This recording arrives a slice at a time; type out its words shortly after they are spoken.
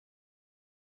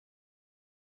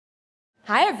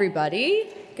Hi, everybody.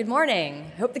 Good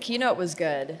morning. I hope the keynote was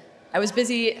good. I was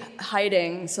busy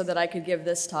hiding so that I could give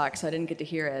this talk, so I didn't get to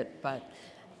hear it, but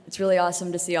it's really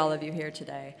awesome to see all of you here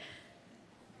today.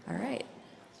 All right.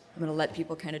 I'm going to let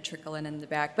people kind of trickle in the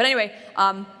back. But anyway,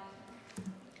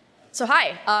 so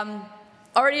hi.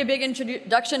 Already a big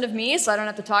introduction of me, so I don't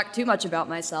have to talk too much about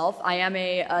myself. I am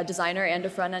a designer and a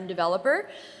front-end developer.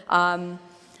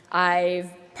 I've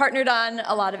partnered on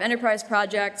a lot of enterprise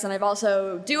projects, and I've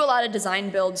also do a lot of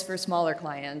design builds for smaller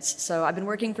clients. So I've been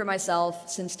working for myself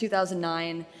since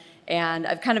 2009, and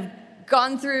I've kind of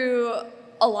gone through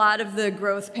a lot of the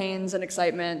growth pains and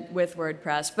excitement with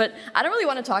WordPress. But I don't really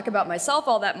want to talk about myself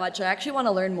all that much. I actually want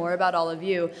to learn more about all of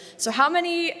you. So how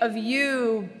many of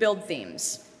you build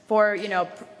themes for,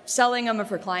 selling them or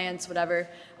for clients, whatever?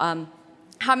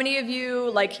 How many of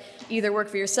you either work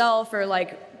for yourself or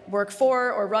work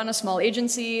for or run a small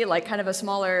agency, kind of a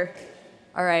smaller,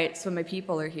 all right, so my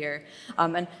people are here.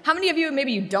 And how many of you,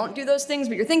 maybe you don't do those things,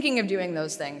 but you're thinking of doing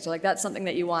those things, or that's something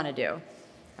that you want to do?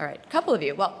 All right, a couple of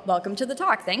you. Well, welcome to the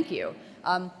talk. Thank you.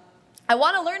 I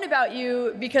want to learn about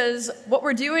you because what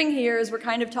we're doing here is we're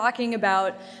kind of talking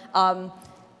about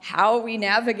how we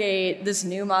navigate this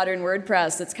new modern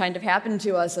WordPress that's kind of happened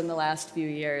to us in the last few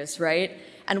years, right?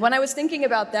 And when I was thinking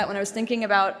about that, when I was thinking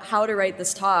about how to write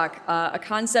this talk, a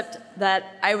concept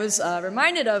that I was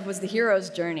reminded of was the hero's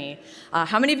journey.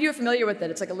 How many of you are familiar with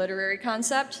it? It's like a literary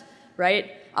concept,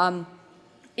 right?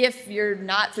 If you're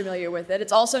not familiar with it,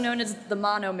 it's also known as the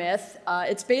monomyth.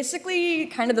 It's basically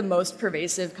kind of the most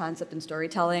pervasive concept in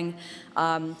storytelling,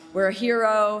 where a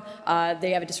hero,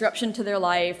 they have a disruption to their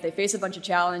life, they face a bunch of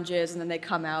challenges, and then they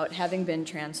come out having been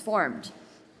transformed.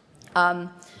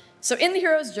 So in the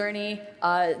hero's journey,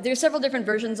 there's several different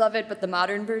versions of it, but the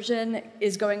modern version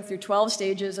is going through 12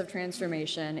 stages of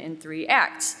transformation in 3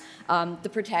 acts. The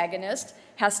protagonist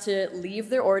has to leave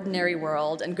their ordinary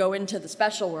world and go into the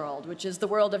special world, which is the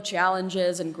world of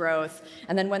challenges and growth.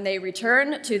 And then when they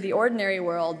return to the ordinary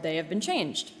world, they have been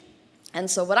changed. And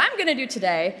so what I'm going to do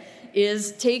today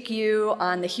is take you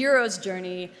on the hero's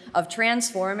journey of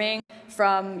transforming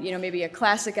from, maybe a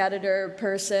classic editor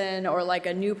person or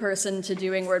a new person to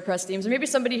doing WordPress themes, or maybe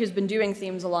somebody who's been doing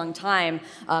themes a long time,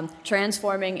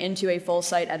 transforming into a full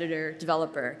site editor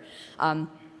developer. I'm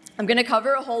going to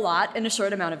cover a whole lot in a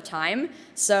short amount of time,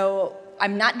 so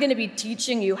I'm not going to be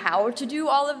teaching you how to do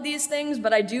all of these things,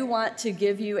 but I do want to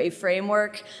give you a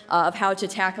framework of how to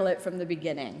tackle it from the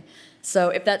beginning. So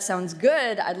if that sounds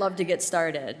good, I'd love to get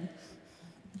started.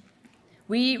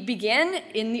 We begin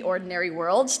in the ordinary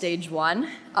world, stage 1,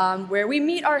 where we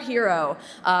meet our hero.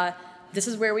 This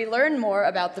is where we learn more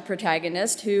about the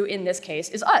protagonist, who in this case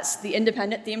is us, the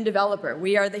independent theme developer.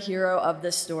 We are the hero of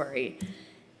this story.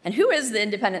 And who is the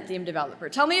independent theme developer?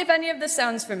 Tell me if any of this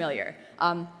sounds familiar.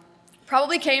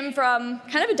 Probably came from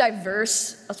kind of a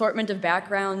diverse assortment of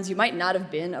backgrounds. You might not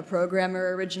have been a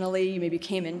programmer originally. You maybe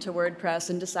came into WordPress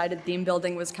and decided theme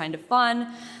building was kind of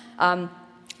fun.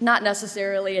 Not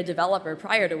necessarily a developer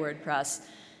prior to WordPress.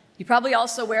 You probably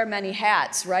also wear many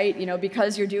hats, right?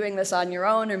 Because you're doing this on your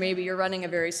own, or maybe you're running a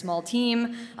very small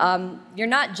team. You're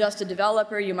not just a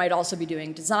developer. You might also be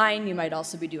doing design. You might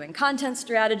also be doing content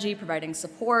strategy, providing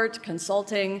support,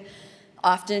 consulting.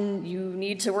 Often you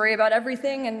need to worry about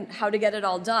everything and how to get it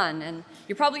all done. And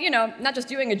you're probably, not just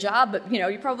doing a job, but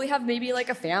you probably have maybe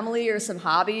a family or some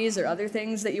hobbies or other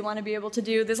things that you want to be able to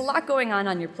do. There's a lot going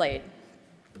on your plate.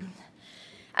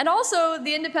 And also,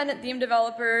 the independent theme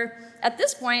developer, at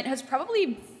this point, has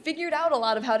probably figured out a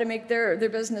lot of how to make their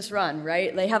business run,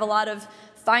 right? They have a lot of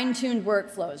fine-tuned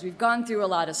workflows. We've gone through a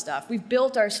lot of stuff. We've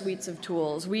built our suites of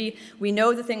tools. We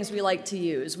know the things we like to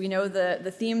use. We know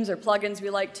the themes or plugins we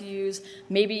like to use.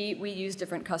 Maybe we use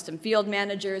different custom field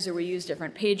managers, or we use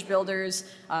different page builders.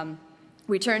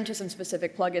 We turn to some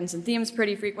specific plugins and themes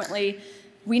pretty frequently.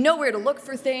 We know where to look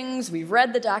for things. We've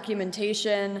read the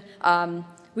documentation.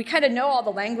 We kind of know all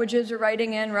the languages we're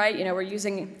writing in, right? We're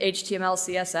using HTML,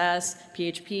 CSS,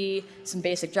 PHP, some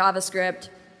basic JavaScript.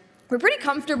 We're pretty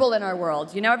comfortable in our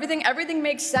world. Everything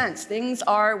makes sense. Things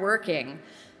are working.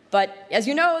 But as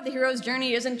you know, the hero's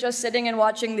journey isn't just sitting and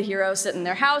watching the hero sit in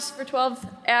their house for 12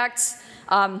 acts.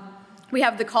 We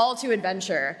have the call to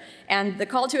adventure. And the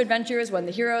call to adventure is when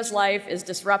the hero's life is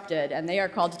disrupted and they are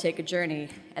called to take a journey.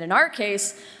 And in our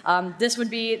case, this would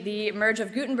be the merge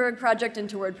of Gutenberg project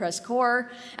into WordPress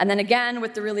core. And then again,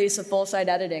 with the release of full site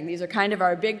editing. These are kind of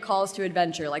our big calls to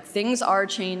adventure. Things are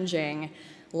changing.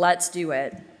 Let's do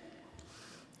it.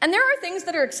 And there are things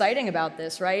that are exciting about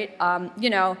this, right?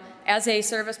 As a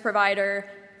service provider,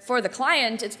 for the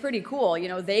client, it's pretty cool. You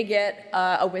know, they get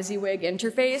a WYSIWYG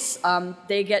interface.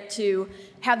 They get to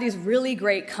have these really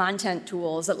great content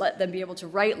tools that let them be able to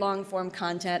write long-form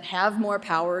content, have more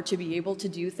power to be able to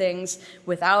do things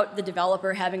without the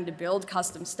developer having to build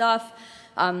custom stuff.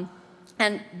 And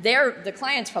the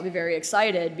client's probably very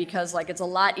excited because like it's a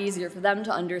lot easier for them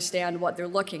to understand what they're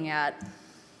looking at.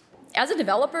 As a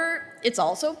developer, it's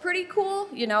also pretty cool.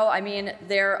 You know, I mean,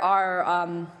 there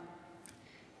are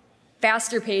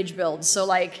faster page builds. So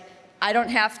like, I don't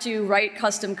have to write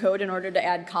custom code in order to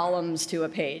add columns to a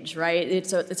page, right?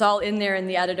 It's all in there in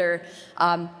the editor.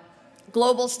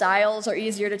 Global styles are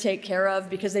easier to take care of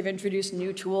because they've introduced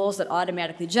new tools that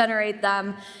automatically generate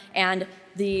them. And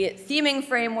the theming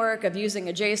framework of using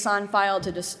a JSON file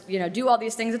to just, you know, do all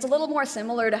these things, it's a little more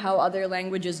similar to how other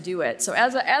languages do it. So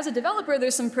as a developer,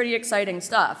 there's some pretty exciting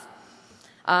stuff.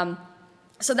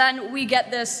 So then we get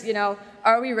this, you know,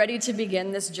 are we ready to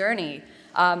begin this journey?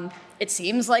 It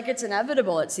seems like it's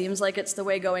inevitable. It seems like it's the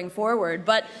way going forward.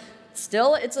 But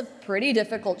still, it's a pretty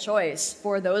difficult choice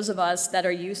for those of us that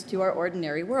are used to our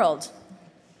ordinary world.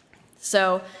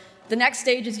 So the next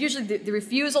stage is usually the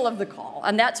refusal of the call.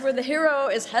 And that's where the hero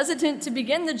is hesitant to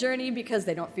begin the journey because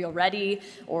they don't feel ready,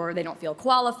 or they don't feel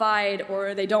qualified,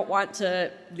 or they don't want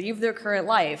to leave their current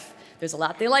life. There's a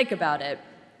lot they like about it.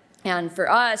 And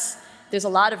for us, there's a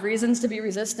lot of reasons to be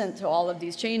resistant to all of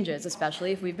these changes,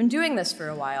 especially if we've been doing this for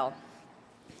a while.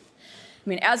 I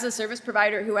mean, as a service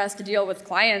provider who has to deal with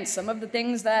clients, some of the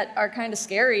things that are kind of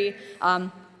scary,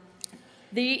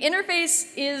 the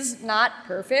interface is not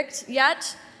perfect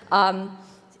yet.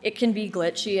 It can be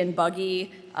glitchy and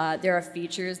buggy. There are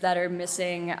features that are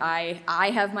missing.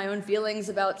 I have my own feelings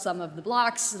about some of the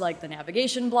blocks, like the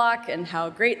navigation block and how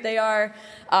great they are.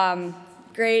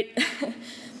 Great.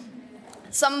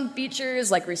 Some features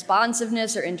like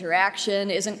responsiveness or interaction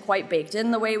isn't quite baked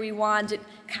in the way we want. It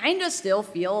kind of still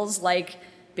feels like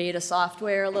beta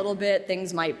software a little bit.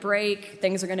 Things might break,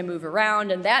 things are going to move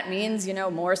around, and that means, you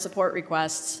know, more support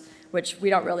requests, which we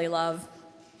don't really love.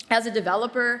 As a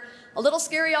developer, a little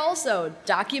scary also.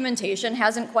 Documentation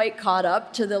hasn't quite caught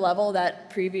up to the level that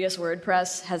previous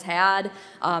WordPress has had.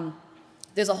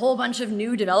 There's a whole bunch of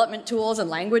new development tools and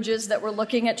languages that we're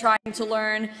looking at trying to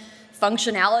learn.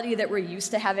 Functionality that we're used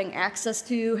to having access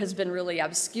to has been really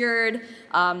obscured,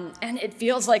 and it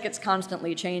feels like it's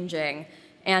constantly changing.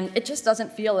 And it just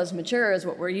doesn't feel as mature as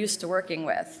what we're used to working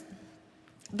with.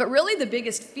 But really the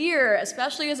biggest fear,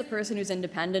 especially as a person who's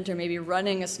independent or maybe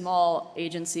running a small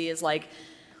agency, is like,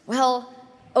 well,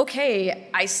 okay,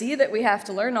 I see that we have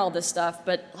to learn all this stuff,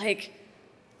 but like,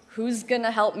 who's gonna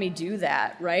help me do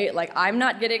that, right? Like, I'm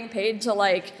not getting paid to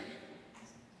like,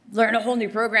 learn a whole new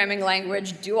programming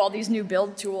language, do all these new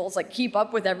build tools, like keep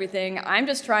up with everything. I'm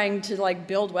just trying to like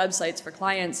build websites for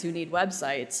clients who need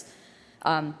websites.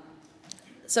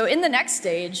 So in the next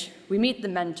stage, we meet the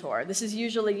mentor. This is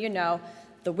usually, you know,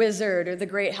 the wizard or the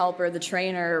great helper, the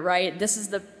trainer, right? This is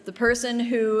the person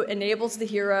who enables the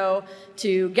hero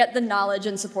to get the knowledge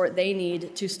and support they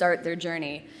need to start their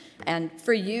journey. And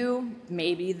for you,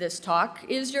 maybe this talk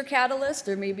is your catalyst,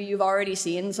 or maybe you've already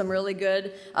seen some really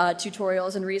good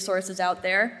tutorials and resources out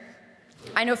there.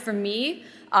 I know for me,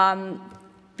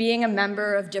 being a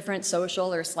member of different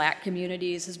social or Slack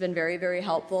communities has been very, very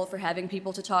helpful for having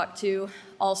people to talk to.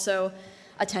 Also,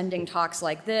 attending talks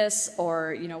like this,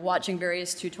 or watching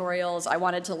various tutorials. I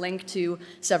wanted to link to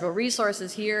several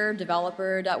resources here: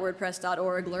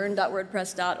 developer.wordpress.org,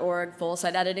 learn.wordpress.org,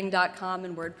 fullsiteediting.com,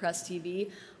 and WordPress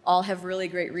TV. All have really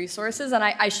great resources, and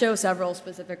I show several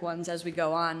specific ones as we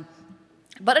go on.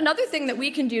 But another thing that we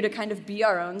can do to kind of be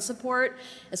our own support,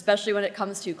 especially when it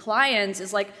comes to clients,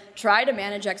 is like try to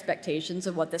manage expectations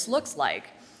of what this looks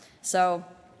like. So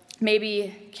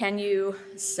maybe can you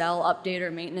sell update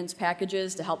or maintenance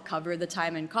packages to help cover the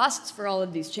time and costs for all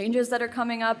of these changes that are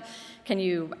coming up? Can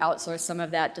you outsource some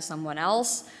of that to someone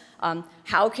else?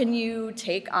 How can you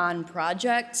take on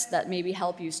projects that maybe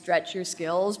help you stretch your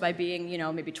skills by being,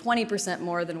 maybe 20%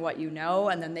 more than what you know,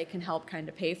 and then they can help kind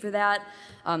of pay for that?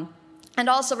 And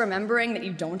also remembering that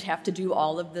you don't have to do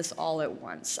all of this all at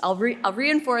once. I'll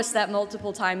reinforce that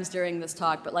multiple times during this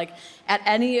talk, but like at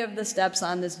any of the steps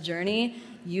on this journey,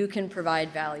 you can provide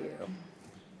value.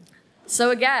 So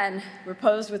again, we're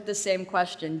posed with the same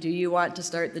question: do you want to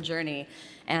start the journey?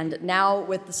 And now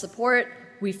with the support,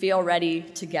 we feel ready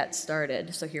to get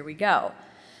started. So here we go.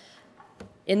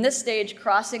 In this stage,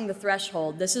 crossing the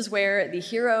threshold, this is where the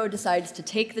hero decides to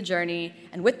take the journey,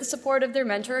 and with the support of their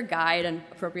mentor or guide and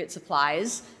appropriate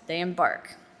supplies, they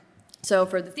embark. So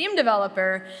for the theme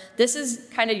developer, this is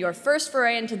kind of your first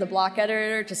foray into the block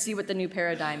editor to see what the new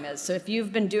paradigm is. So if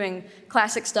you've been doing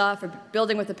classic stuff or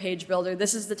building with a page builder,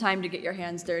 this is the time to get your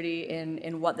hands dirty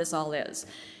in what this all is.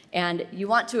 And you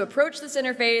want to approach this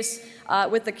interface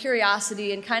with the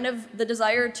curiosity and kind of the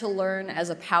desire to learn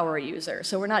as a power user.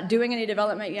 So we're not doing any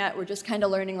development yet, we're just kind of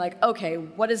learning like, okay,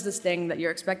 what is this thing that you're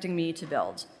expecting me to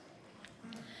build?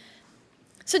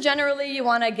 So generally, you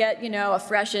want to get, a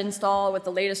fresh install with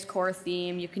the latest core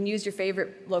theme. You can use your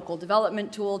favorite local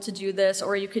development tool to do this,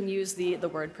 or you can use the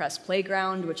WordPress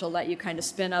playground, which will let you kind of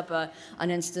spin up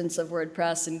an instance of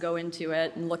WordPress and go into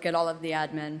it and look at all of the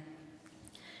admin.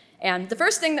 And the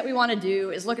first thing that we want to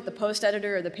do is look at the post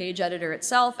editor or the page editor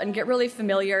itself and get really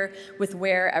familiar with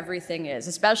where everything is,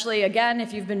 especially, again,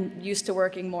 if you've been used to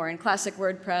working more in classic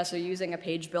WordPress or using a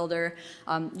page builder,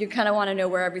 you kind of want to know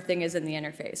where everything is in the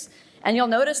interface. And you'll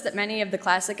notice that many of the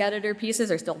classic editor pieces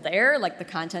are still there, like the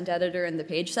content editor and the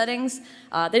page settings.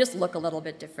 They just look a little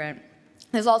bit different.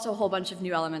 There's also a whole bunch of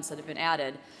new elements that have been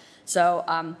added.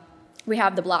 So we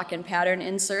have the block and pattern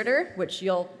inserter, which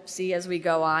you'll see as we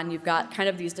go on. You've got kind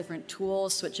of these different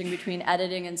tools switching between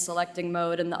editing and selecting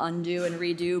mode and the undo and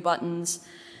redo buttons.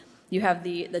 You have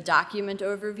the document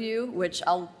overview, which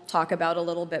I'll talk about a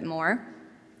little bit more.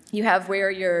 You have where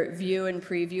your view and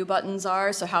preview buttons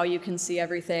are, so how you can see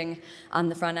everything on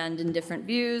the front end in different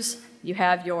views. You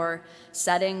have your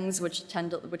settings, which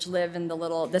live in the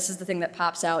little, this is the thing that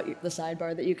pops out, the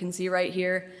sidebar that you can see right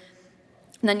here.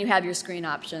 And then you have your screen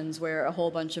options where a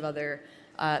whole bunch of other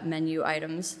menu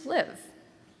items live.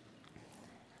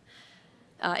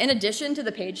 In addition to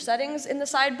the page settings in the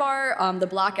sidebar, the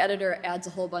block editor adds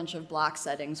a whole bunch of block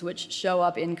settings which show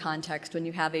up in context when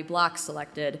you have a block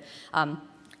selected.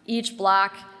 Each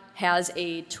block has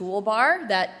a toolbar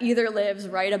that either lives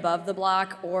right above the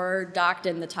block or docked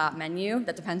in the top menu.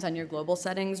 That depends on your global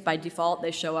settings. By default,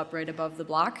 they show up right above the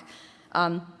block.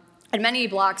 And many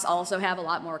blocks also have a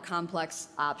lot more complex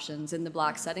options in the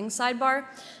block settings sidebar.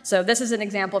 So this is an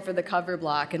example for the cover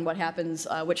block and what happens,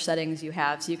 which settings you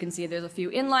have. So you can see there's a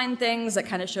few inline things that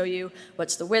kind of show you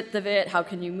what's the width of it, how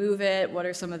can you move it, what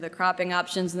are some of the cropping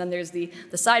options, and then there's the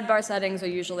sidebar settings are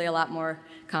usually a lot more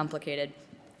complicated.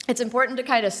 It's important to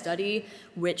kind of study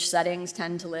which settings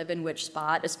tend to live in which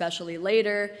spot, especially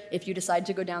later if you decide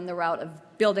to go down the route of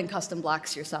building custom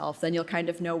blocks yourself, then you'll kind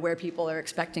of know where people are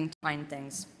expecting to find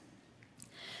things.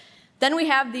 Then we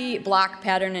have the block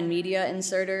pattern and media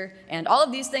inserter, and all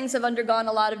of these things have undergone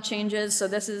a lot of changes. So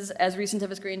this is as recent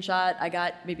of a screenshot I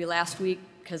got maybe last week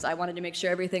because I wanted to make sure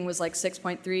everything was like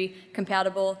 6.3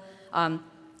 compatible.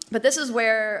 But this is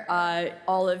where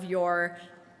all of your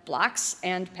blocks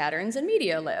and patterns and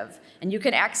media live. And you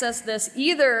can access this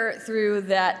either through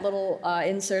that little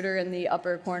inserter in the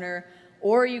upper corner,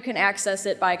 or you can access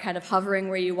it by kind of hovering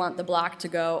where you want the block to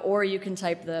go, or you can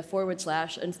type the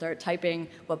 / and start typing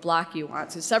what block you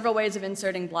want. So several ways of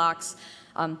inserting blocks.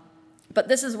 But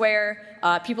this is where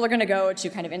people are going to go to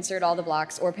kind of insert all the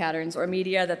blocks or patterns or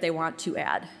media that they want to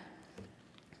add.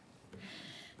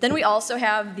 Then we also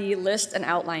have the list and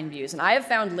outline views. And I have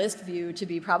found list view to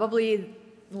be probably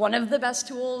one of the best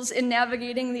tools in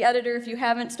navigating the editor if you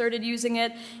haven't started using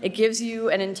it. It gives you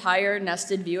an entire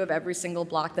nested view of every single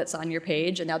block that's on your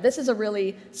page. And now this is a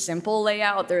really simple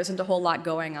layout. There isn't a whole lot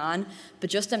going on. But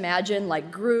just imagine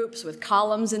like groups with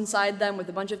columns inside them with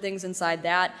a bunch of things inside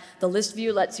that. The list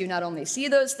view lets you not only see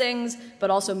those things, but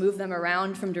also move them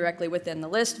around from directly within the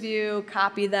list view,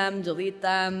 copy them, delete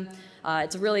them.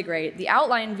 It's really great. The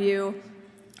outline view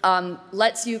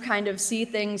lets you kind of see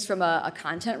things from a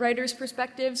content writer's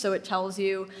perspective. So it tells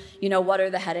you, what are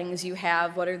the headings you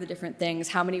have, what are the different things,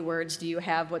 how many words do you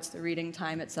have, what's the reading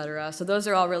time, etc. So those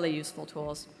are all really useful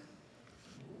tools.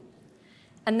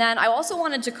 And then I also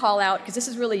wanted to call out, because this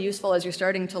is really useful as you're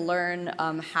starting to learn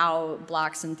how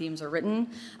blocks and themes are written.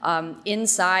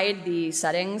 Inside the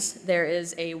settings, there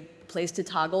is a place to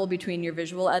toggle between your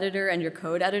visual editor and your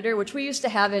code editor, which we used to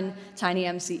have in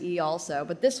TinyMCE also.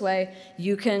 But this way,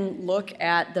 you can look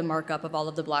at the markup of all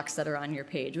of the blocks that are on your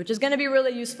page, which is going to be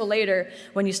really useful later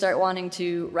when you start wanting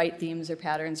to write themes or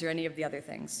patterns or any of the other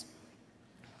things.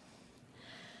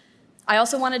 I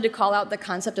also wanted to call out the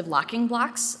concept of locking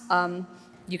blocks.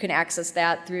 You can access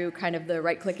that through kind of the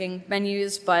right-clicking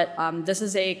menus, but this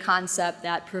is a concept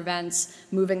that prevents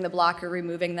moving the block or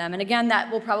removing them. And again, that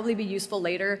will probably be useful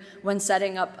later when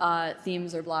setting up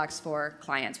themes or blocks for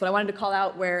clients. But I wanted to call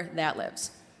out where that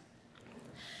lives.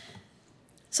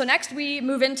 So next we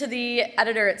move into the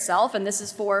editor itself, and this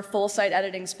is for full site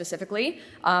editing specifically.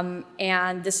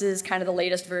 And this is kind of the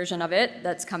latest version of it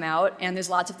that's come out, and there's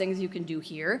lots of things you can do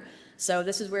here. So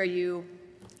this is where you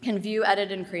can view,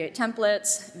 edit, and create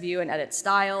templates, view and edit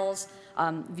styles,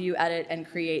 view, edit, and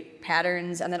create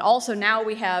patterns. And then also now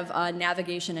we have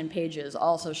navigation and pages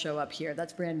also show up here.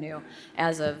 That's brand new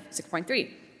as of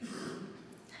 6.3.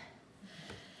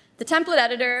 The template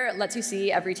editor lets you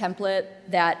see every template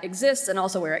that exists and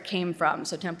also where it came from.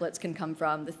 So templates can come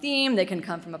from the theme, they can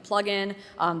come from a plugin,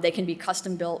 they can be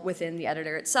custom built within the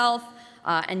editor itself.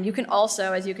 And you can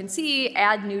also, as you can see,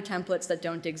 add new templates that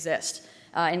don't exist,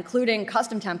 including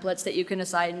custom templates that you can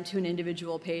assign to an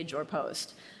individual page or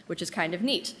post, which is kind of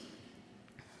neat.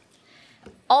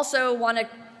 Also want to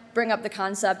bring up the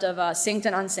concept of synced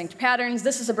and unsynced patterns.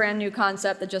 This is a brand new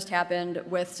concept that just happened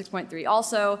with 6.3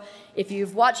 also. If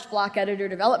you've watched block editor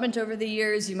development over the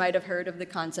years, you might have heard of the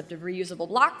concept of reusable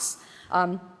blocks.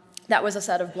 That was a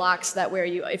set of blocks that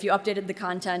if you updated the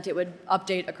content, it would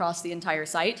update across the entire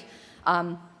site.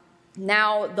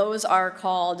 Now those are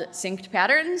called synced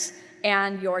patterns,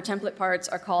 and your template parts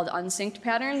are called unsynced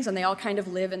patterns, and they all kind of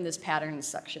live in this patterns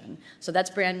section. So that's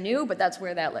brand new, but that's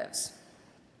where that lives.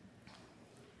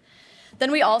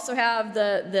 Then we also have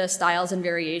the styles and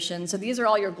variations. So these are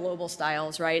all your global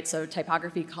styles, right? So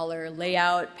typography, color,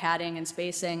 layout, padding, and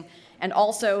spacing. And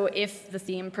also if the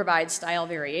theme provides style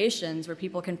variations where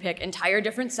people can pick entire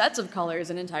different sets of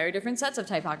colors and entire different sets of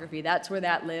typography, that's where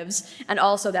that lives. And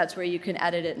also that's where you can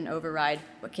edit it and override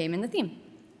what came in the theme.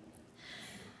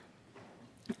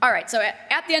 All right, so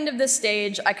at the end of this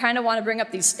stage, I kind of want to bring up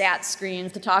these stats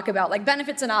screens to talk about like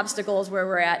benefits and obstacles where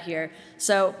we're at here.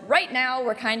 So right now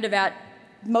we're kind of at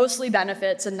mostly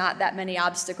benefits and not that many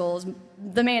obstacles.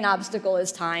 The main obstacle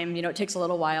is time. You know, it takes a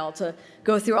little while to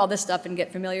go through all this stuff and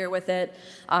get familiar with it.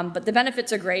 But the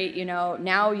benefits are great. You know,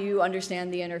 now you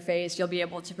understand the interface. You'll be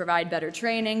able to provide better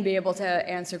training, be able to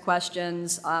answer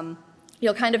questions.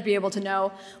 You'll kind of be able to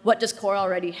know what does core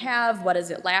already have, what is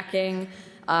it lacking,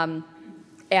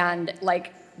 and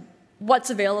like what's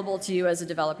available to you as a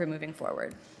developer moving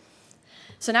forward.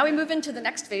 So now we move into the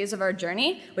next phase of our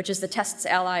journey, which is the tests,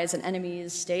 allies, and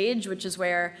enemies stage, which is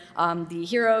where the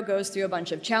hero goes through a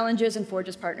bunch of challenges and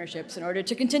forges partnerships in order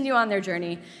to continue on their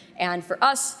journey. And for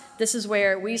us, this is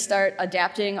where we start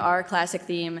adapting our classic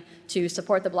theme to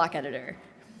support the block editor.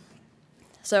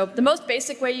 So the most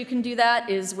basic way you can do that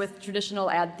is with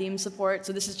traditional add theme support.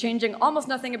 So this is changing almost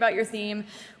nothing about your theme.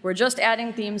 We're just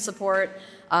adding theme support.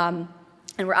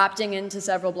 And we're opting into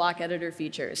several block editor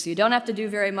features. So you don't have to do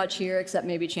very much here except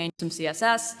maybe change some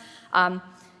CSS.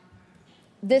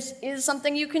 This is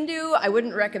something you can do. I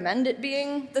wouldn't recommend it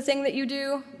being the thing that you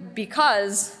do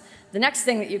because the next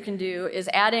thing that you can do is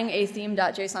adding a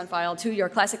theme.json file to your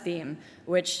classic theme,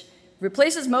 which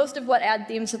replaces most of what add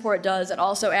theme support does and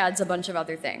also adds a bunch of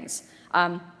other things.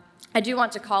 I do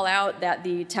want to call out that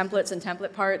the templates and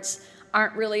template parts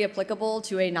aren't really applicable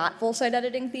to a not full site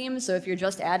editing theme. So if you're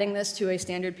just adding this to a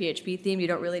standard PHP theme, you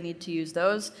don't really need to use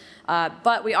those.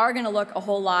 But we are going to look a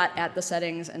whole lot at the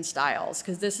settings and styles,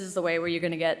 because this is the way where you're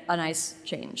going to get a nice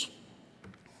change.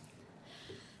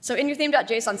 So in your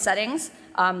theme.json settings,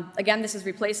 again, this is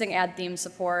replacing add theme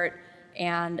support.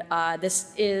 And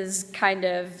this is kind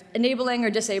of enabling or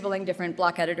disabling different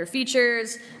block editor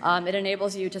features. It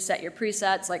enables you to set your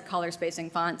presets like color, spacing,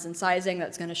 fonts, and sizing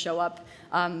that's going to show up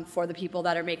for the people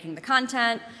that are making the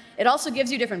content. It also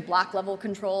gives you different block level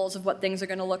controls of what things are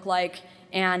going to look like.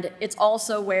 And it's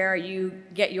also where you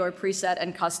get your preset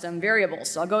and custom variables.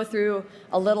 So I'll go through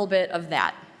a little bit of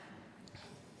that.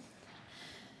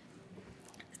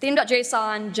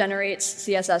 Theme.json generates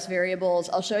CSS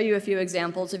variables. I'll show you a few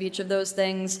examples of each of those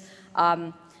things.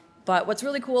 But what's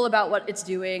really cool about what it's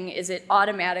doing is it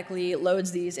automatically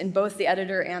loads these in both the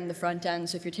editor and the front end.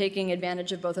 So if you're taking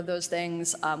advantage of both of those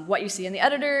things, what you see in the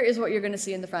editor is what you're going to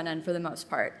see in the front end for the most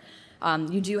part.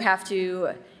 You do have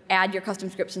to add your custom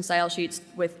scripts and style sheets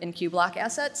with in-queue block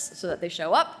assets so that they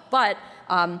show up. But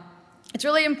it's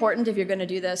really important if you're going to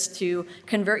do this to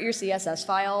convert your CSS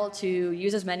file to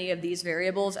use as many of these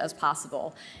variables as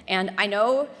possible. And I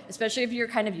know, especially if you're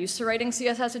kind of used to writing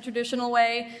CSS a traditional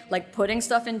way, like putting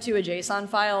stuff into a JSON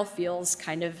file feels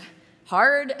kind of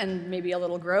hard and maybe a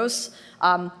little gross.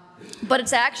 But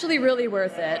it's actually really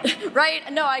worth it,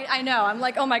 right? No, I know. I'm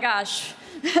like, oh my gosh.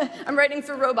 I'm writing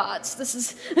for robots. This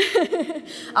is,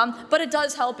 but it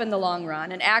does help in the long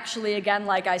run. And actually, again,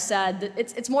 like I said,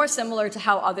 it's more similar to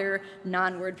how other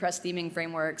non-WordPress theming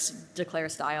frameworks declare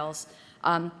styles.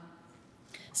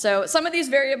 So some of these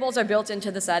variables are built into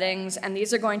the settings, and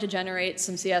these are going to generate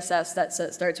some CSS that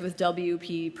starts with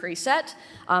WP preset.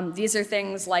 These are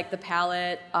things like the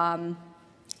palette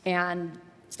and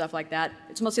stuff like that.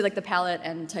 It's mostly like the palette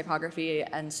and typography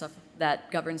and stuff that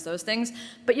governs those things.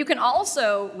 But you can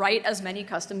also write as many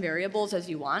custom variables as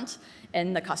you want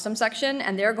in the custom section,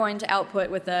 and they're going to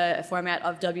output with a format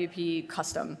of WP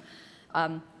custom.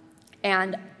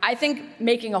 And I think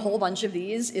making a whole bunch of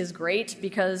these is great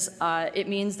because it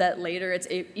means that later it's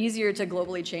easier to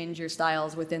globally change your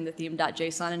styles within the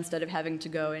theme.json instead of having to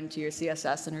go into your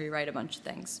CSS and rewrite a bunch of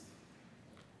things.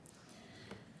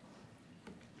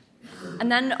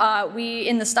 And then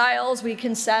in the styles, we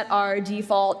can set our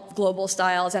default global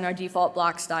styles and our default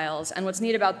block styles. And what's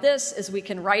neat about this is we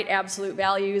can write absolute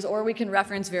values, or we can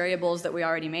reference variables that we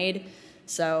already made.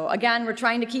 So again, we're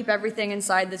trying to keep everything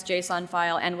inside this JSON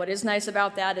file. And what is nice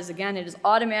about that is, again, it is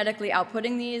automatically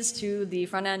outputting these to the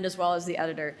front end as well as the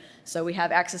editor. So we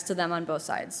have access to them on both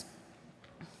sides.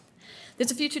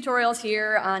 There's a few tutorials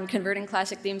here on converting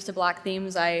classic themes to block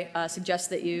themes. I suggest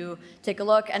that you take a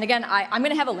look. And again, I'm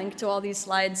going to have a link to all these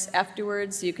slides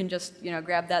afterwards, so you can just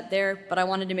grab that there. But I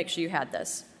wanted to make sure you had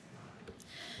this.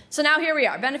 So now here we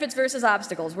are, benefits versus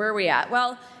obstacles. Where are we at?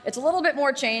 Well, it's a little bit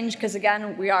more change because,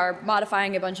 again, we are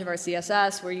modifying a bunch of our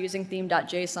CSS. We're using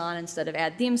theme.json instead of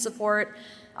add theme support.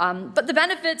 But the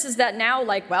benefits is that now,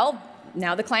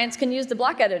 now the clients can use the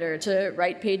block editor to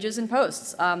write pages and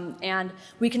posts. And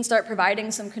we can start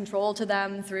providing some control to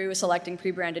them through selecting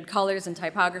pre-branded colors and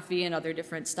typography and other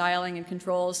different styling and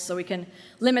controls, so we can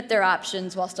limit their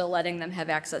options while still letting them have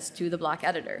access to the block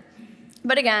editor.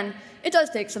 But again, it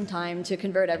does take some time to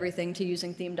convert everything to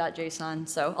using theme.json,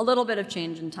 so a little bit of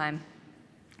change in time.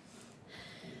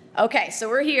 Okay, so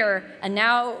we're here, and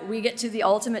now we get to the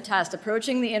ultimate test,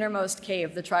 approaching the innermost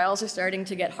cave. The trials are starting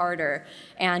to get harder.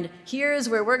 And here's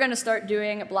where we're going to start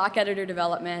doing block editor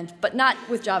development, but not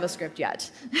with JavaScript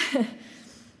yet.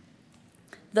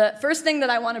 The first thing that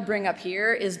I want to bring up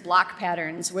here is block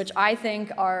patterns, which I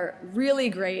think are really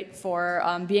great for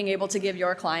being able to give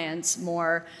your clients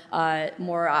more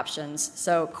options.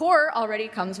 So core already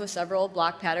comes with several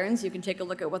block patterns. You can take a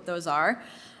look at what those are.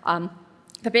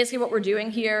 But basically what we're doing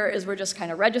here is we're just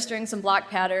kind of registering some block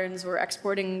patterns. We're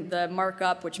exporting the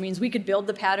markup, which means we could build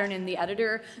the pattern in the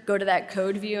editor, go to that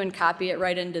code view and copy it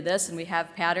right into this, and we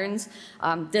have patterns.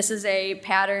 This is a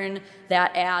pattern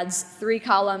that adds 3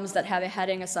 columns that have a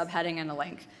heading, a subheading, and a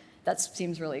link. That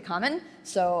seems really common.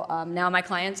 So now my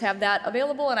clients have that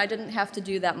available, and I didn't have to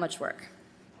do that much work.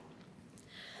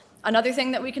 Another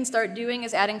thing that we can start doing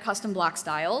is adding custom block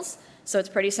styles. So it's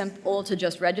pretty simple to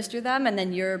just register them, and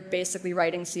then you're basically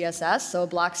writing CSS. So a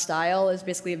block style is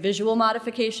basically a visual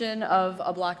modification of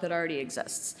a block that already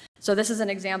exists. So this is an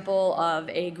example of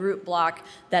a group block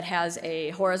that has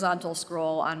a horizontal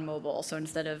scroll on mobile. So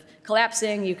instead of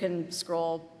collapsing, you can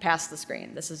scroll past the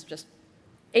screen. This is just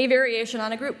a variation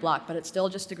on a group block, but it's still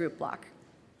just a group block.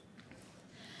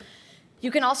 You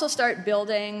can also start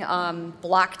building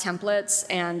block templates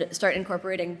and start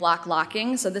incorporating block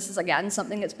locking. So this is, again,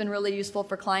 something that's been really useful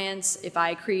for clients. If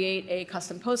I create a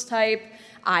custom post type,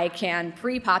 I can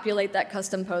pre-populate that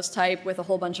custom post type with a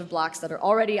whole bunch of blocks that are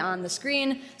already on the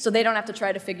screen, so they don't have to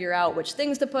try to figure out which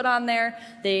things to put on there.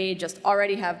 They just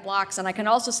already have blocks. And I can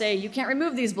also say, you can't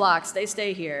remove these blocks. They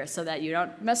stay here so that you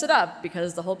don't mess it up,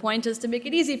 because the whole point is to make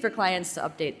it easy for clients to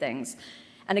update things.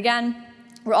 And again,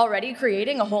 we're already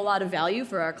creating a whole lot of value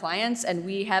for our clients, and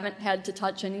we haven't had to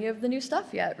touch any of the new stuff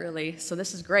yet, really. So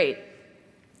this is great.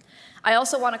 I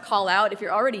also want to call out, if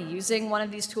you're already using one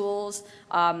of these tools,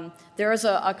 there's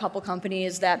a couple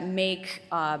companies that make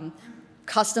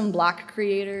custom block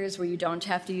creators where you don't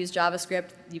have to use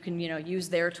JavaScript. You can use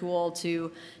their tool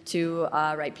to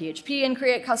write PHP and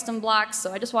create custom blocks.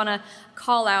 So I just want to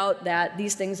call out that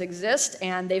these things exist,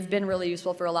 and they've been really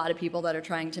useful for a lot of people that are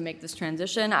trying to make this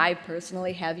transition. I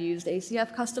personally have used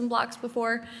ACF custom blocks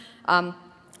before.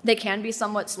 They can be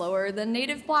somewhat slower than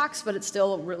native blocks, but it's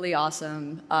still really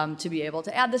awesome to be able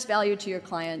to add this value to your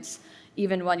clients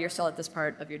even when you're still at this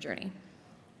part of your journey.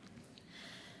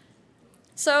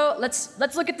 So let's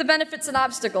look at the benefits and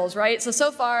obstacles, right?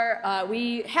 So far,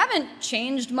 we haven't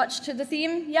changed much to the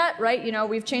theme yet, right?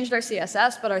 We've changed our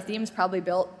CSS, but our theme's probably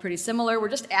built pretty similar. We're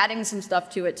just adding some stuff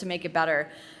to it to make it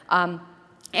better.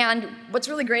 And what's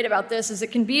really great about this is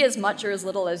it can be as much or as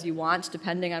little as you want,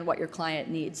 depending on what your client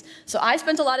needs. So I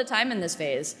spent a lot of time in this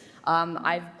phase.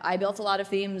 I built a lot of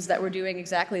themes that were doing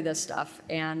exactly this stuff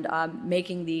and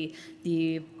making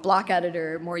the block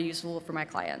editor more useful for my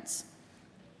clients.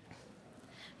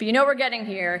 But we're getting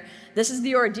here. This is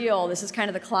the ordeal. This is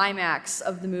kind of the climax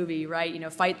of the movie,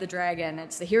 right? Fight the dragon.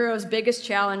 It's the hero's biggest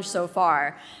challenge so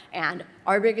far. And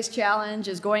our biggest challenge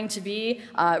is going to be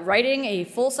writing a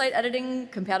full site editing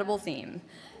compatible theme.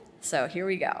 So here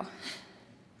we go.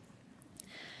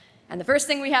 And the first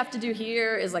thing we have to do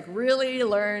here is really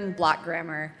learn block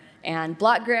grammar. And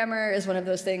block grammar is one of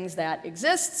those things that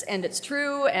exists, and it's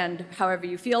true, and however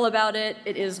you feel about it,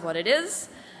 it is what it is.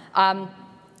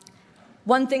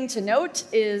 One thing to note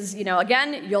is,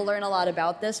 again, you'll learn a lot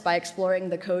about this by exploring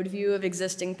the code view of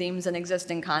existing themes and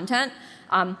existing content.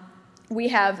 We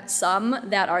have some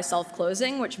that are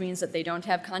self-closing, which means that they don't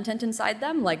have content inside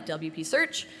them, like WP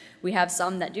search. We have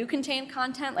some that do contain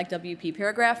content, like WP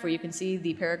paragraph, where you can see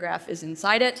the paragraph is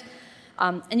inside it.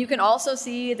 And you can also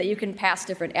see that you can pass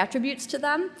different attributes to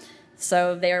them.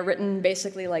 So they are written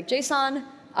basically like JSON.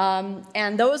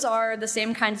 And those are the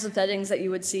same kinds of settings that you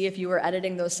would see if you were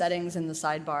editing those settings in the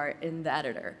sidebar in the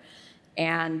editor.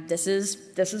 And this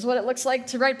is what it looks like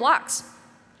to write blocks.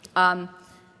 One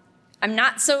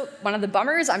of the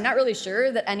bummers, I'm not really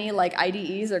sure that any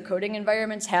IDEs or coding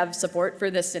environments have support for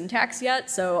this syntax yet.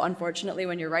 So unfortunately,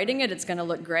 when you're writing it, it's going to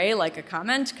look gray like a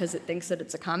comment because it thinks that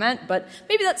it's a comment. But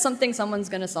maybe that's something someone's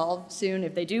going to solve soon.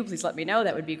 If they do, please let me know.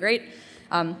 That would be great.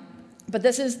 But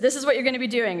this is what you're going to be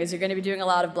doing, is you're going to be doing a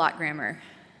lot of block grammar.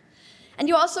 And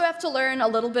you also have to learn a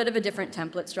little bit of a different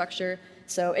template structure.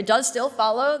 So it does still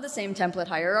follow the same template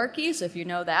hierarchy. So if you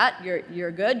know that,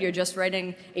 you're good. You're just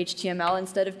writing HTML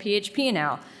instead of PHP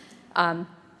now.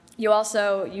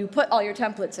 You put all your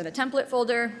templates in a template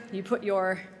folder. You put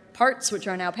your parts, which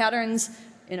are now patterns,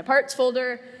 in a parts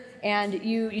folder. And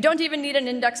you don't even need an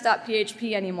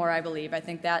index.php anymore, I believe. I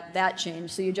think that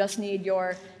changed. So you just need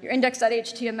your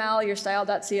index.html, your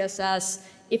style.css,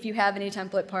 if you have any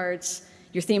template parts,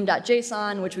 your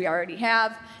theme.json, which we already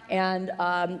have, and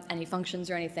any functions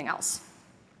or anything else.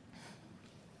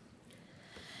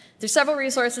 There's several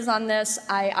resources on this.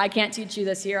 I can't teach you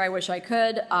this here. I wish I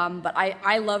could. But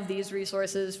I love these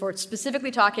resources for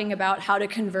specifically talking about how to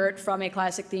convert from a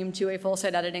classic theme to a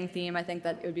full-site editing theme. I think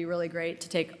that it would be really great to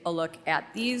take a look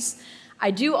at these.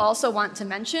 I do also want to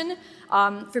mention,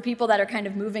 for people that are kind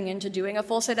of moving into doing a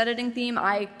full-site editing theme,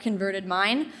 I converted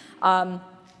mine.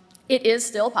 It is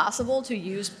still possible to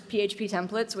use PHP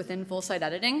templates within full-site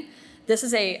editing. This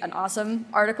is an awesome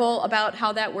article about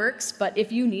how that works, but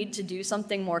if you need to do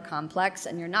something more complex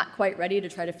and you're not quite ready to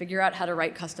try to figure out how to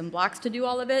write custom blocks to do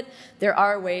all of it, there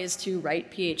are ways to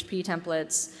write PHP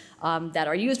templates that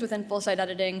are used within full-site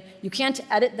editing. You can't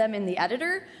edit them in the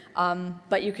editor,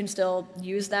 but you can still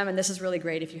use them, and this is really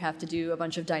great if you have to do a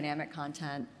bunch of dynamic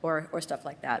content or stuff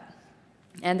like that.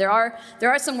 And there are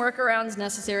some workarounds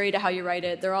necessary to how you write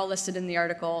it. They're all listed in the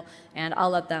article, and I'll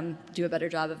let them do a better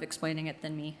job of explaining it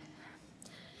than me.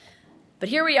 But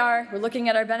here we are, we're looking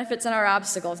at our benefits and our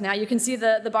obstacles. Now you can see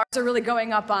the bars are really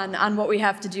going up on what we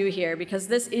have to do here, because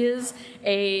this is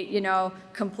a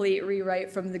complete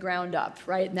rewrite from the ground up,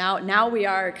 right? Now we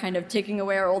are kind of taking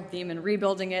away our old theme and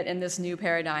rebuilding it in this new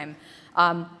paradigm.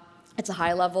 It's a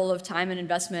high level of time and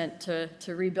investment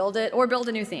to rebuild it or build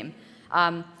a new theme.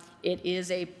 It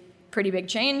is a pretty big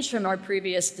change from our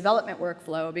previous development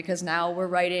workflow, because now we're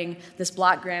writing this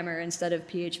block grammar instead of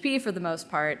PHP for the most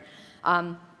part.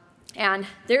 And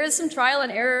there is some trial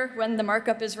and error when the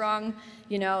markup is wrong.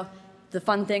 The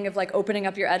fun thing of opening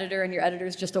up your editor and your editor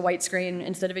is just a white screen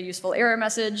instead of a useful error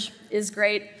message is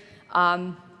great.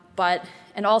 And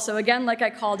also, again, like I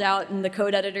called out in the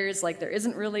code editors, there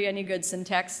isn't really any good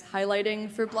syntax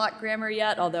highlighting for block grammar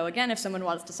yet. Although, again, if someone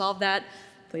wants to solve that,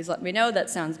 please let me know. That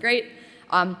sounds great.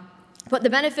 But the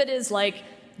benefit is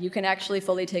you can actually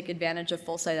fully take advantage of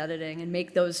full-site editing and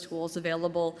make those tools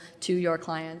available to your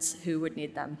clients who would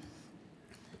need them.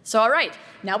 So all right,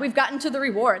 now we've gotten to the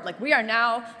reward. We are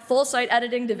now full-site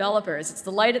editing developers. It's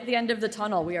the light at the end of the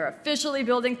tunnel. We are officially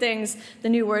building things the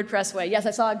new WordPress way. Yes,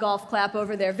 I saw a golf clap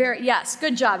over there. Yes,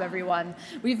 good job, everyone.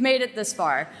 We've made it this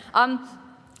far.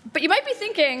 But you might be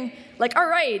thinking, all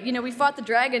right, we fought the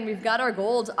dragon, we've got our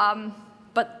gold,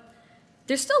 but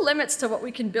there's still limits to what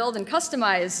we can build and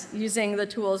customize using the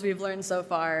tools we've learned so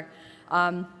far.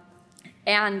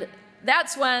 And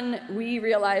that's when we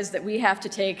realized that we have to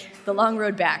take the long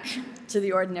road back to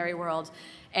the ordinary world.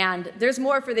 And there's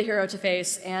more for the hero to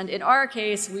face, and in our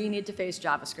case, we need to face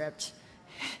JavaScript.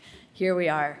 Here we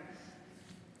are.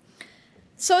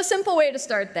 So a simple way to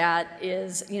start that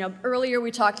is, earlier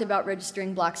we talked about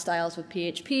registering block styles with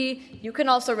PHP. You can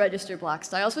also register block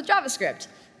styles with JavaScript.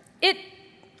 It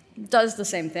does the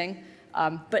same thing,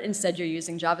 but instead you're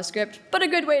using JavaScript, but a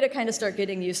good way to kind of start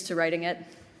getting used to writing it.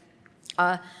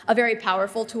 A very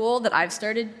powerful tool that I've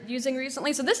started using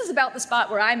recently. So this is about the spot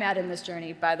where I'm at in this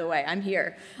journey, by the way. I'm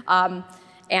here.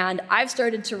 And I've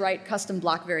started to write custom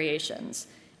block variations.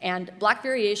 And block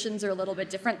variations are a little bit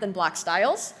different than block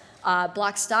styles.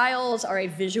 Block styles are a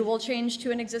visual change to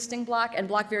an existing block, and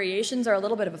block variations are a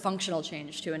little bit of a functional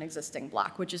change to an existing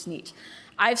block, which is neat.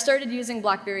 I've started using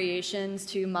block variations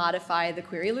to modify the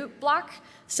query loop block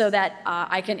so that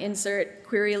I can insert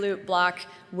query loop block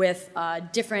with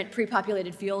different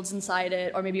pre-populated fields inside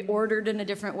it, or maybe ordered in a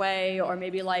different way, or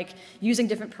maybe like using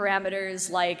different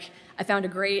parameters. Like I found a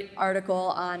great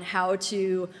article on how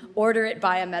to order it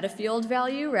by a meta field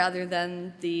value rather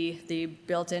than the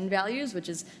built-in values, which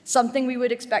is something we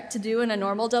would expect to do in a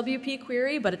normal WP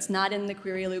query, but it's not in the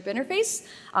query loop interface.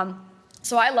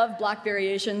 So I love block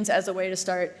variations as a way to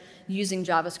start using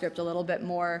JavaScript a little bit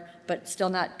more, but still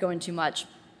not going too much.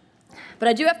 But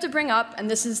I do have to bring up, and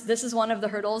this is one of the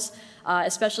hurdles,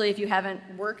 especially if you haven't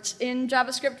worked in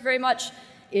JavaScript very much,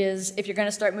 is if you're going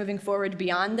to start moving forward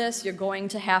beyond this, you're going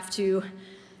to have to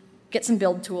get some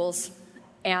build tools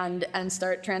and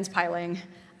start transpiling.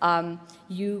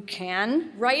 You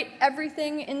can write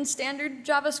everything in standard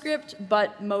JavaScript,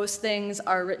 but most things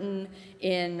are written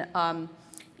in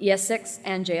ES6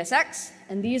 and JSX,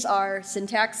 and these are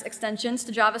syntax extensions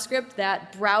to JavaScript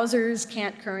that browsers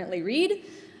can't currently read.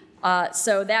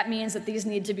 So that means that these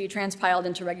need to be transpiled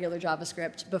into regular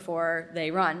JavaScript before they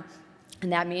run.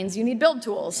 And that means you need build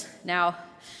tools. Now,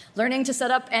 learning to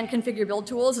set up and configure build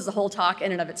tools is a whole talk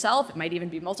in and of itself. It might even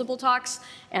be multiple talks.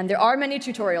 And there are many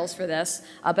tutorials for this.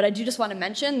 But I do just want to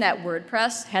mention that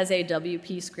WordPress has a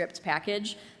WP script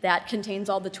package that contains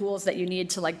all the tools that you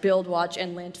need to like build, watch,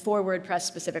 and lint for WordPress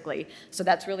specifically. So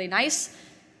that's really nice.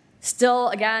 Still,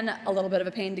 again, a little bit of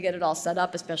a pain to get it all set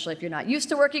up, especially if you're not used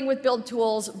to working with build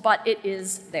tools, but it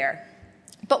is there.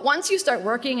 But once you start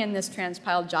working in this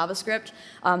transpiled JavaScript,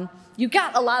 you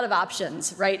got a lot of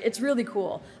options, right? It's really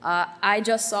cool. I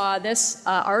just saw this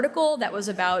article that was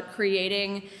about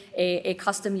creating a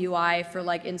custom UI for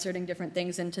like inserting different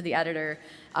things into the editor.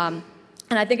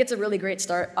 And I think it's a really great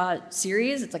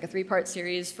series. It's like a 3-part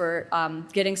series for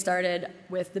getting started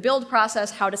with the build process,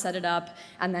 how to set it up,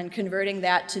 and then converting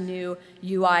that to new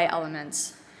UI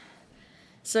elements.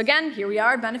 So again, here we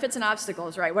are, benefits and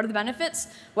obstacles, right? What are the benefits?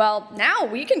 Well, now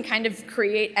we can kind of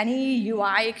create any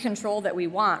UI control that we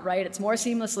want, right? It's more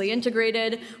seamlessly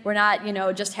integrated. We're not,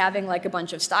 just having like a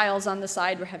bunch of styles on the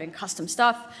side. We're having custom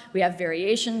stuff. We have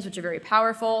variations, which are very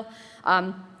powerful.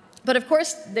 But of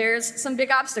course, there's some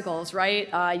big obstacles, right?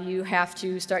 You have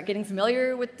to start getting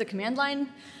familiar with the command line.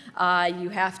 You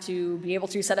have to be able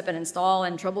to set up and install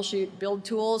and troubleshoot build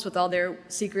tools with all their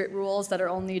secret rules that are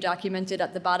only documented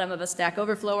at the bottom of a Stack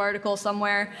Overflow article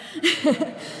somewhere.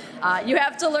 You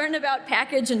have to learn about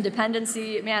package and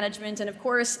dependency management. And of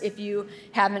course, if you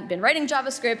haven't been writing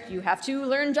JavaScript, you have to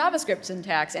learn JavaScript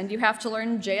syntax, and you have to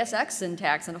learn JSX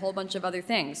syntax and a whole bunch of other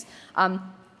things.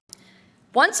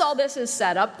 Once all this is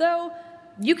set up, though,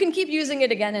 you can keep using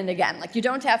it again and again. Like, you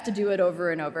don't have to do it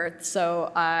over and over.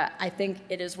 So I think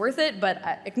it is worth it, but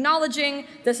acknowledging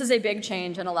this is a big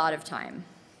change and a lot of time.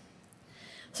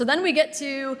 So then we get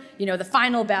to, the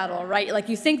final battle, right? Like,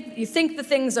 you think the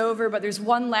thing's over, but there's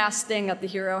one last thing that the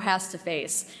hero has to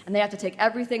face. And they have to take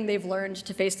everything they've learned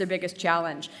to face their biggest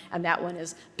challenge. And that one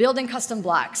is building custom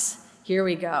blocks. Here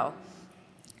we go.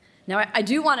 Now, I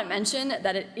do want to mention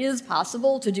that it is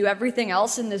possible to do everything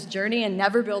else in this journey and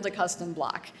never build a custom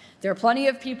block. There are plenty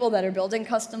of people that are building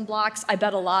custom blocks. I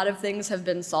bet a lot of things have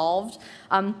been solved.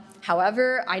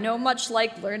 However, I know much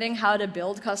like learning how to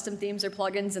build custom themes or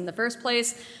plugins in the first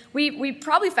place, we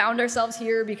probably found ourselves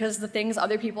here because the things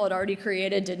other people had already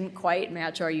created didn't quite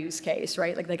match our use case,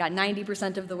 right? Like, they got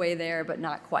 90% of the way there, but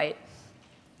not quite.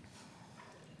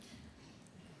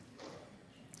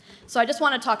 So I just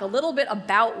want to talk a little bit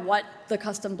about what the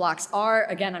custom blocks are.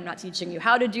 Again, I'm not teaching you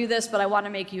how to do this, but I want to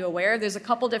make you aware there's a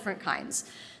couple different kinds.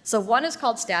 So one is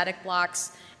called static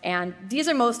blocks, and these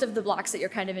are most of the blocks that you're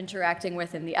kind of interacting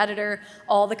with in the editor.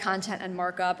 All the content and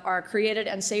markup are created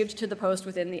and saved to the post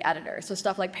within the editor. So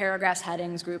stuff like paragraphs,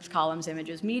 headings, groups, columns,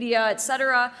 images, media,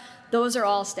 etc. Those are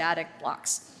all static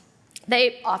blocks.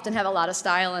 They often have a lot of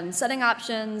style and setting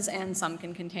options, and some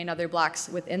can contain other blocks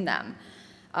within them.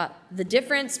 The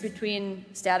difference between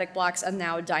static blocks and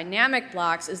now dynamic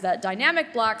blocks is that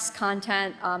dynamic blocks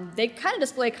content, they kind of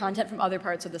display content from other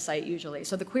parts of the site usually.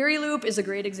 So the query loop is a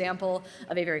great example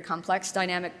of a very complex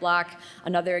dynamic block.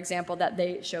 Another example that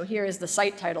they show here is the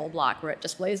site title block, where it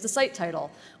displays the site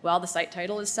title. Well, the site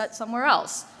title is set somewhere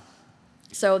else.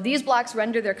 So these blocks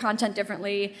render their content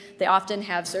differently. They often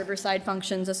have server-side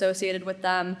functions associated with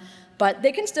them. But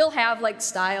they can still have like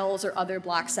styles or other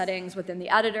block settings within the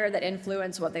editor that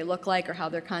influence what they look like or how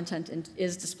their content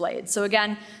is displayed. So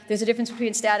again, there's a difference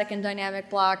between static and dynamic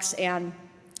blocks, and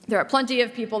there are plenty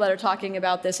of people that are talking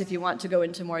about this if you want to go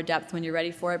into more depth when you're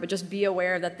ready for it, but just be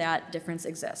aware that that difference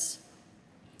exists.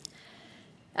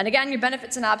 And again, your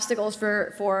benefits and obstacles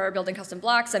for building custom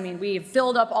blocks. I mean, we've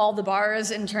filled up all the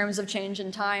bars in terms of change in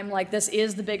time. Like, this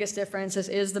is the biggest difference. This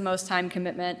is the most time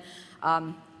commitment.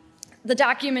 The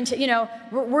document,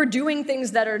 we're doing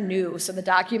things that are new, so the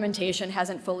documentation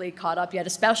hasn't fully caught up yet,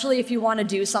 especially if you want to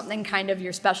do something kind of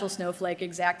your special snowflake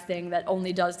exact thing that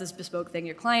only does this bespoke thing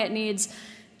your client needs.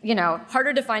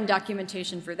 Harder to find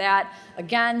documentation for that.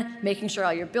 Again, making sure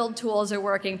all your build tools are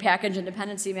working, package and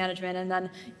dependency management, and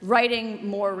then writing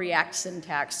more React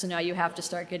syntax. So now you have to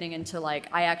start getting into like,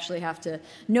 I actually have to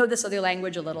know this other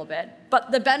language a little bit. But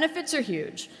the benefits are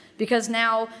huge because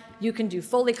now you can do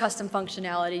fully custom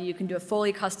functionality, you can do a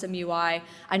fully custom UI.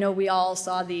 I know we all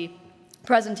saw the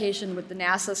presentation with the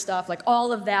NASA stuff, like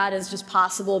all of that is just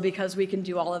possible because we can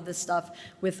do all of this stuff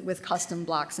with custom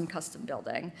blocks and custom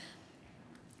building.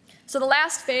 So the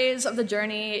last phase of the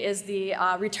journey is the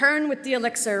return with the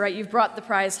elixir, right? You've brought the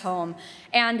prize home.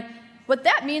 And what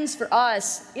that means for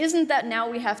us isn't that now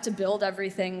we have to build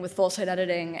everything with full-site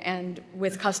editing and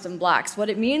with custom blocks. What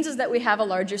it means is that we have a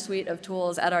larger suite of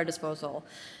tools at our disposal.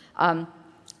 And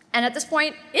at this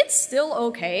point, it's still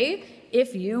okay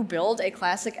if you build a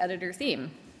classic editor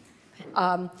theme.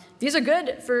 These are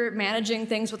good for managing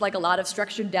things with like a lot of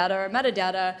structured data or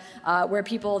metadata where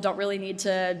people don't really need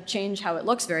to change how it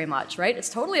looks very much, right? It's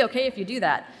totally okay if you do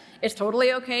that. It's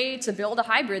totally okay to build a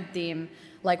hybrid theme,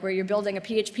 like where you're building a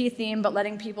PHP theme but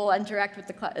letting people interact with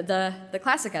the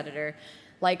classic editor.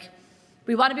 Like,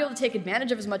 we want to be able to take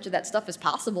advantage of as much of that stuff as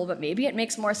possible, but maybe it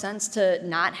makes more sense to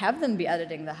not have them be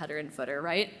editing the header and footer,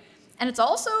 right? And it's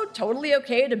also totally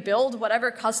okay to build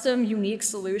whatever custom, unique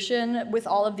solution with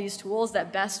all of these tools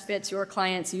that best fits your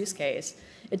client's use case.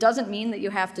 It doesn't mean that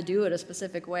you have to do it a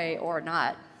specific way or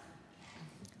not.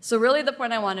 So really the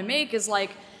point I want to make is like,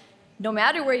 no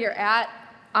matter where you're at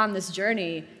on this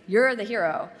journey, you're the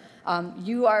hero.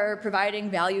 You are providing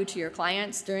value to your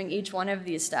clients during each one of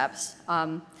these steps.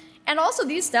 And also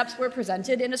these steps were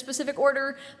presented in a specific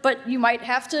order, but you might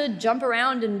have to jump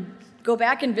around and go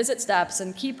back and visit steps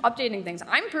and keep updating things.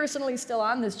 I'm personally still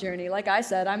on this journey. Like I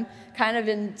said, I'm kind of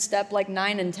in step like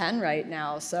 9 and 10 right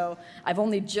now. So I've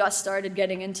only just started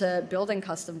getting into building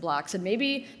custom blocks. And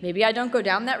maybe I don't go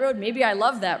down that road. Maybe I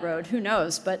love that road. Who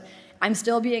knows? But I'm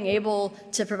still being able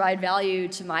to provide value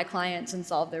to my clients and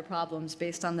solve their problems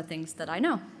based on the things that I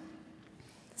know.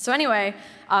 So anyway,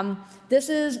 this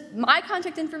is my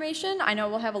contact information. I know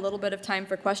we'll have a little bit of time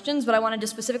for questions, but I wanted to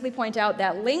specifically point out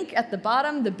that link at the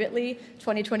bottom, the bit.ly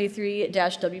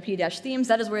 2023-WP-themes.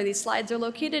 That is where these slides are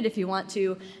located if you want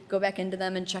to go back into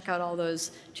them and check out all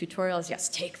those tutorials. Yes,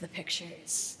 take the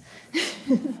pictures.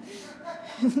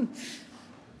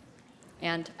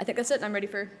 And I think that's it. I'm ready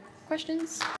for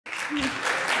questions.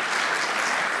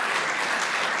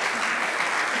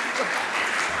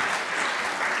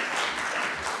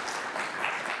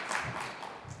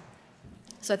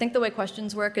 So I think the way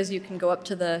questions work is you can go up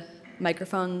to the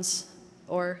microphones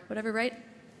or whatever, right?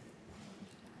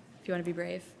 If you want to be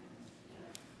brave.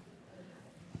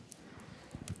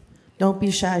 Don't be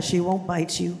shy, she won't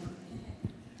bite you.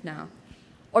 No.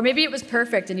 Or maybe it was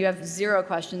perfect and you have 0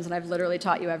 questions and I've literally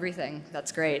taught you everything.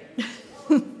 That's great.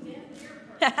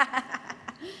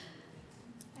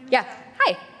 Yeah,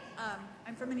 hi.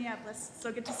 I'm from Minneapolis,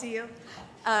 so good to see you.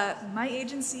 My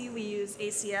agency, we use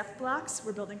ACF blocks.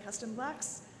 We're building custom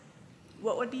blocks.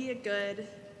 What would be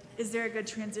is there a good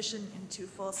transition into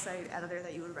full-site editor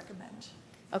that you would recommend?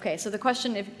 Okay, so the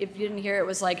question, if you didn't hear it,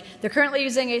 was like, they're currently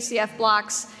using ACF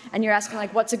blocks, and you're asking,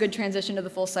 like, what's a good transition to the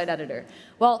full-site editor?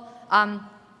 Well,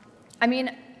 I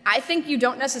mean, I think you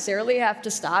don't necessarily have to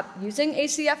stop using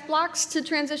ACF blocks to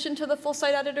transition to the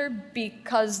full-site editor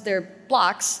because they're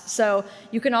blocks. So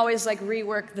you can always like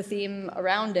rework the theme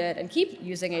around it and keep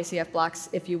using ACF blocks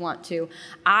if you want to.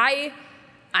 I'm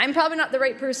probably not the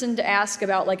right person to ask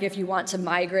about like if you want to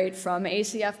migrate from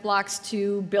ACF blocks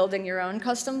to building your own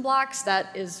custom blocks.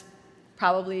 That is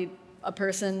probably a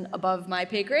person above my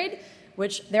pay grade,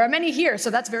 which there are many here, so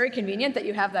that's very convenient that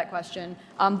you have that question.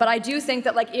 But I do think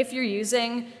that like if you're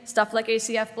using stuff like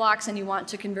ACF blocks and you want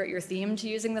to convert your theme to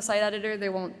using the site editor,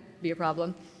 there won't be a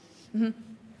problem. Mm-hmm.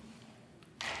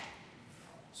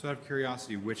 So out of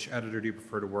curiosity, which editor do you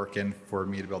prefer to work in for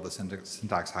me to build the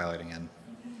syntax highlighting in?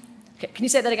 Okay, can you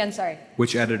say that again? Sorry.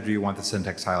 Which editor do you want the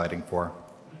syntax highlighting for?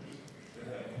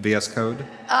 VS Code?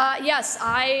 Yes,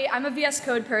 I'm a VS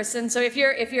Code person, so if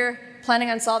you're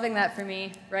planning on solving that for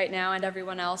me right now and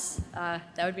everyone else,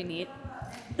 that would be neat.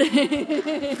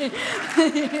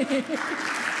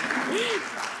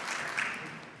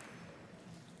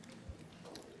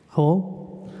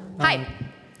 Hello. Hi.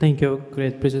 Thank you.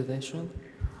 Great presentation.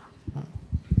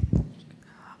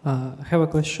 I have a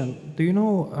question. Do you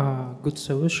know a good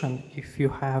solution if you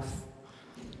have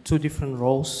two different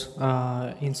roles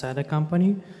inside a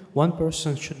company? One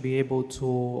person should be able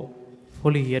to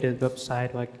fully edit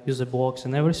website, like use the blogs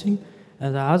and everything,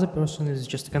 and the other person is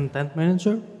just a content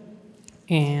manager,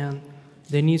 and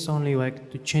they need only like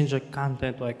to change the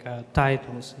content, like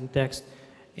titles and text,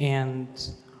 and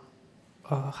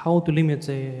how to limit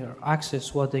their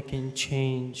access, what they can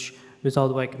change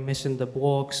without like missing the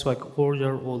blocks, like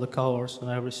order all the colors and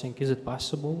everything. Is it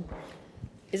possible?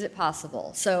 Is it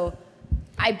possible? So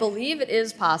I believe it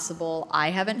is possible. I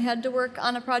haven't had to work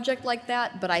on a project like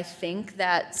that, but I think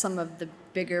that some of the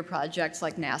bigger projects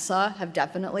like NASA have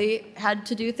definitely had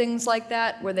to do things like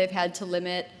that, where they've had to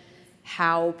limit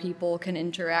how people can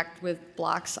interact with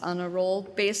blocks on a role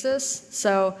basis.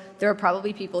 So there are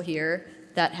probably people here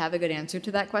that have a good answer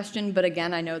to that question, but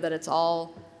again, I know that it's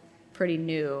all pretty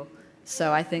new.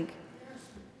 So I think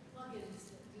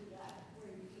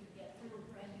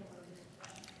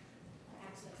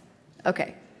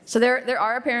okay, so there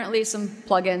are apparently some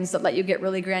plugins that let you get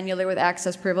really granular with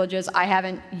access privileges. I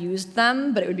haven't used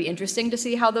them, but it would be interesting to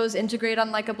see how those integrate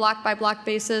on like a block by block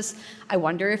basis. I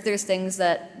wonder if there's things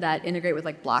that integrate with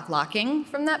like block locking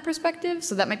from that perspective,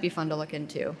 so that might be fun to look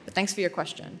into. But thanks for your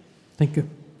question. Thank you.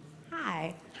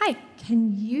 Hi. Hi.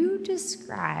 Can you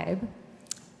describe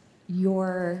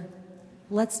your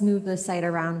let's move the site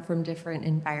around from different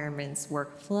environments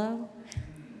workflow?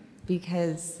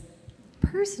 Because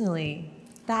personally,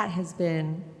 that has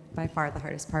been by far the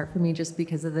hardest part for me, just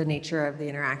because of the nature of the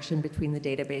interaction between the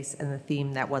database and the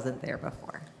theme that wasn't there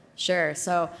before. Sure.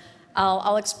 So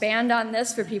I'll expand on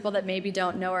this for people that maybe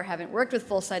don't know or haven't worked with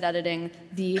full site editing.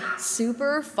 The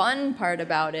super fun part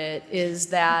about it is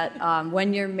that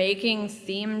when you're making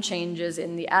theme changes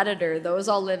in the editor, those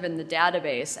all live in the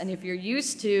database. And if you're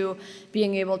used to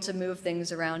being able to move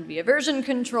things around via version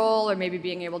control, or maybe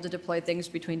being able to deploy things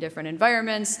between different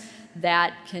environments,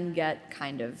 that can get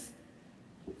kind of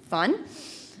fun.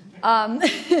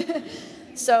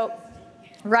 So,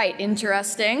 right,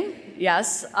 interesting,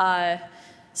 yes.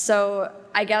 So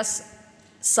I guess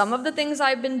some of the things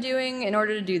I've been doing in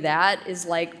order to do that is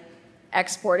like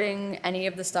exporting any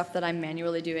of the stuff that I'm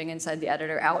manually doing inside the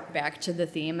editor out back to the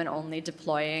theme and only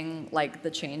deploying like the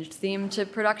changed theme to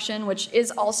production, which is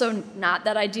also not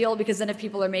that ideal, because then if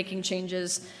people are making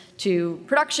changes to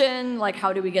production, like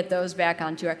how do we get those back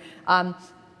onto our...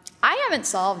 I haven't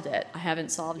solved it. I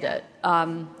haven't solved it. I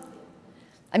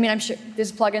mean, I'm sure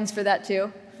there's plugins for that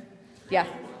too. Yeah.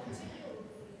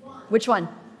 Which one?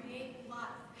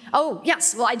 Oh,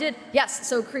 yes, well I did, yes.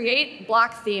 So create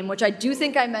block theme, which I do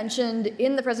think I mentioned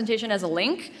in the presentation as a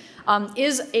link,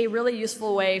 is a really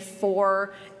useful way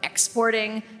for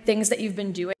exporting things that you've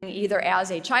been doing either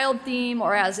as a child theme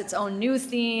or as its own new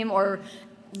theme, or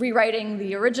rewriting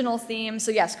the original theme.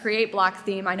 So yes, create block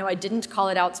theme. I know I didn't call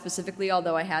it out specifically,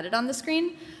 although I had it on the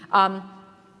screen.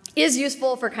 Is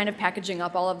useful for kind of packaging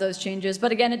up all of those changes.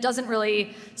 But again, it doesn't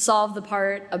really solve the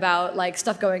part about like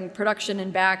stuff going production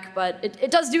and back, but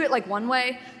it does do it like one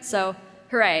way, so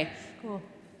hooray. Cool,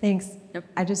 thanks. Nope.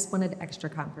 I just wanted extra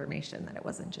confirmation that it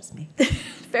wasn't just me.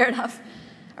 Fair enough.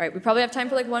 All right, we probably have time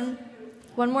for like one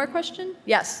more question.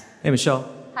 Yes. Hey,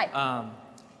 Michelle. Hi.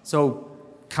 So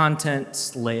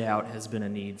content layout has been a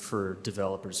need for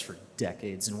developers for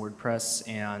decades in WordPress,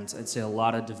 and I'd say a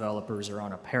lot of developers are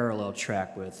on a parallel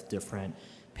track with different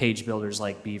page builders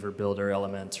like Beaver Builder,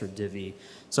 Elements, or Divi.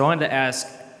 So I wanted to ask,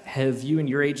 have you and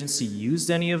your agency used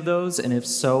any of those? And if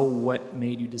so, what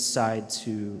made you decide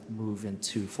to move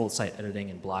into full site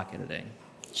editing and block editing?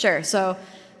 Sure, so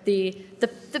the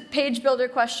page builder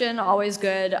question, always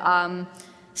good.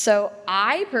 So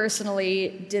I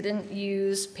personally didn't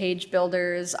use page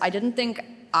builders. I didn't think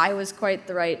I was quite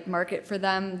the right market for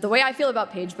them. The way I feel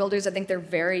about page builders, I think they're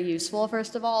very useful,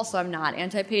 first of all, so I'm not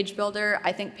anti-page builder.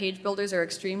 I think page builders are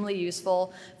extremely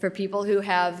useful for people who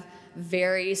have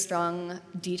very strong,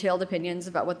 detailed opinions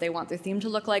about what they want their theme to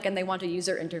look like, and they want a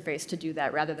user interface to do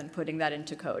that rather than putting that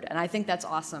into code. And I think that's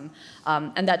awesome,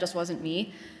 and that just wasn't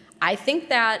me. I think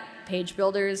that page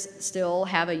builders still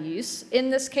have a use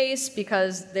in this case,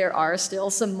 because there are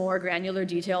still some more granular,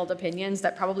 detailed opinions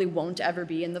that probably won't ever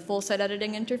be in the full site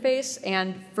editing interface.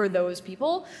 And for those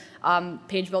people,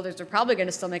 page builders are probably going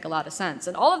to still make a lot of sense.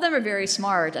 And all of them are very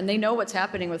smart, and they know what's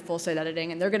happening with full site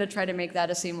editing, and they're going to try to make that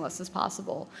as seamless as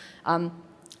possible.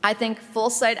 I think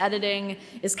full site editing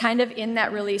is kind of in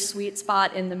that really sweet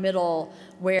spot in the middle,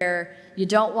 where you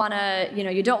don't want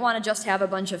to just have a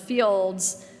bunch of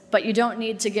fields, but you don't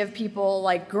need to give people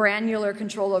like granular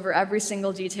control over every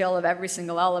single detail of every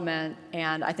single element.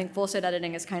 And I think full site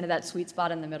editing is kind of that sweet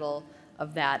spot in the middle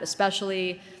of that,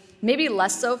 especially Maybe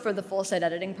less so for the full site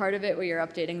editing part of it where you're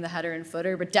updating the header and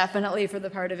footer, but definitely for the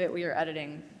part of it where you're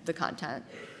editing the content.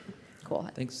 Cool.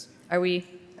 Thanks. Are we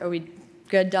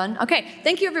good? Done? Okay.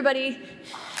 Thank you, everybody.